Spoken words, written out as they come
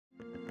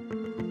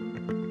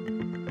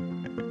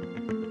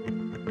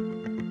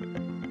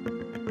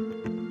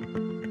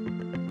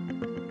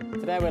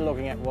Today we're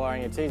looking at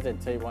wiring a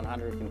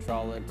TZT-100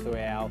 controller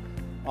to our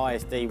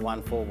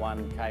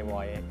ISD141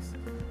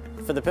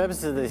 KYX. For the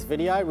purposes of this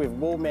video, we've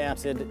wall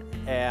mounted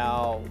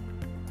our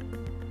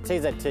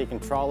TZT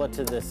controller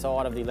to the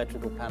side of the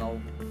electrical panel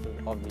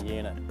of the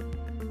unit.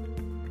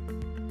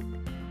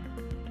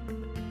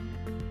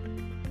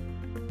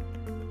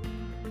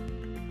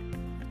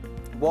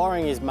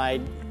 Wiring is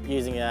made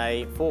using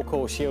a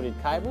 4-core shielded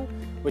cable,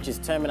 which is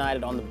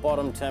terminated on the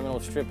bottom terminal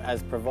strip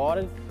as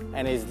provided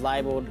and is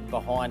labelled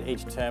behind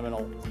each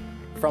terminal.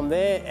 From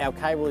there, our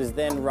cable is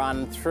then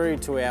run through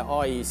to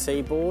our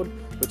IUC board,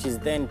 which is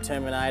then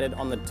terminated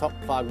on the top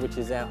plug, which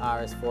is our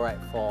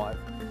RS485.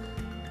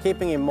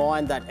 Keeping in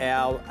mind that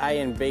our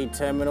A and B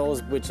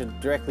terminals, which are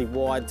directly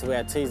wired to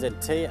our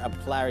TZT, are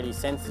polarity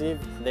sensitive,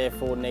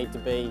 therefore need to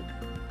be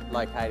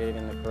located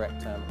in the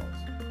correct terminals.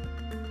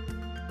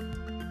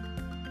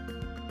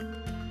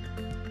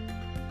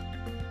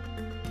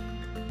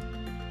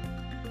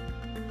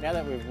 Now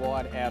that we've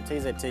wired our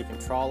TZT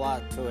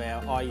controller to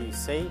our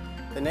IUC,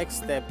 the next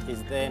step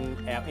is then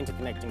our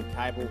interconnecting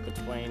cable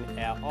between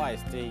our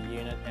ISD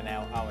unit and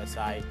our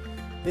OSA.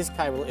 This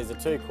cable is a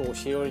 2-core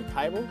shielded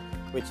cable,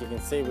 which you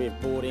can see we've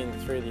bored in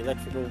through the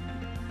electrical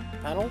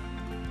panel,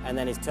 and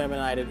then is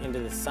terminated into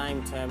the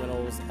same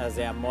terminals as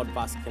our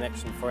Modbus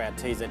connection for our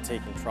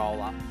TZT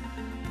controller.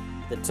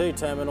 The two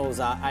terminals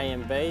are A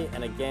and B,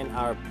 and again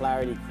are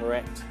polarity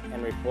correct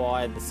and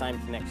require the same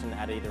connection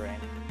at either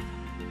end.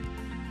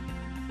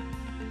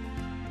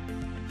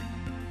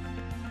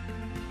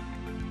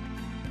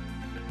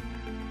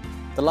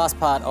 The last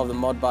part of the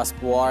Modbus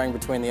wiring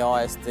between the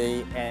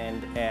ISD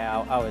and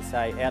our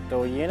OSA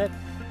outdoor unit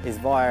is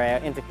via our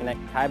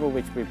interconnect cable,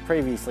 which we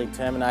previously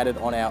terminated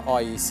on our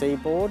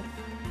IUC board.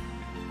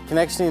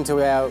 Connection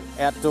into our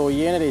outdoor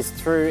unit is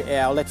through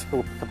our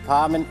electrical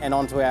compartment and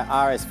onto our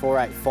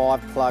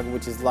RS485 plug,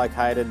 which is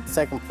located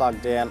second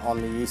plug down on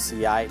the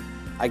UC8.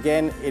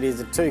 Again, it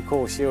is a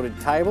 2-core shielded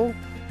cable,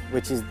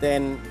 which is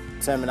then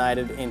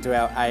terminated into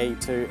our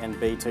A2 and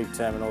B2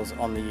 terminals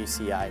on the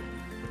UC8.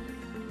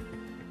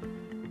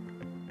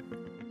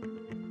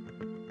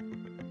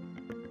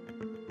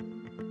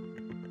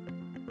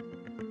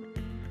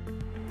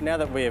 Now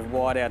that we have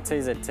wired our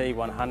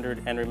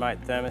TZT-100 and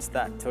remote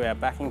thermostat to our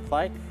backing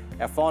plate,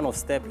 our final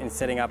step in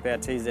setting up our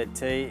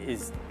TZT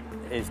is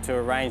to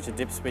arrange the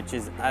dip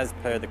switches as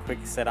per the quick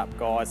setup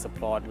guide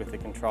supplied with the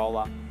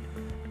controller.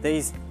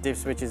 These dip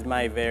switches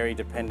may vary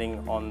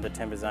depending on the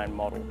Temperzone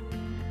model.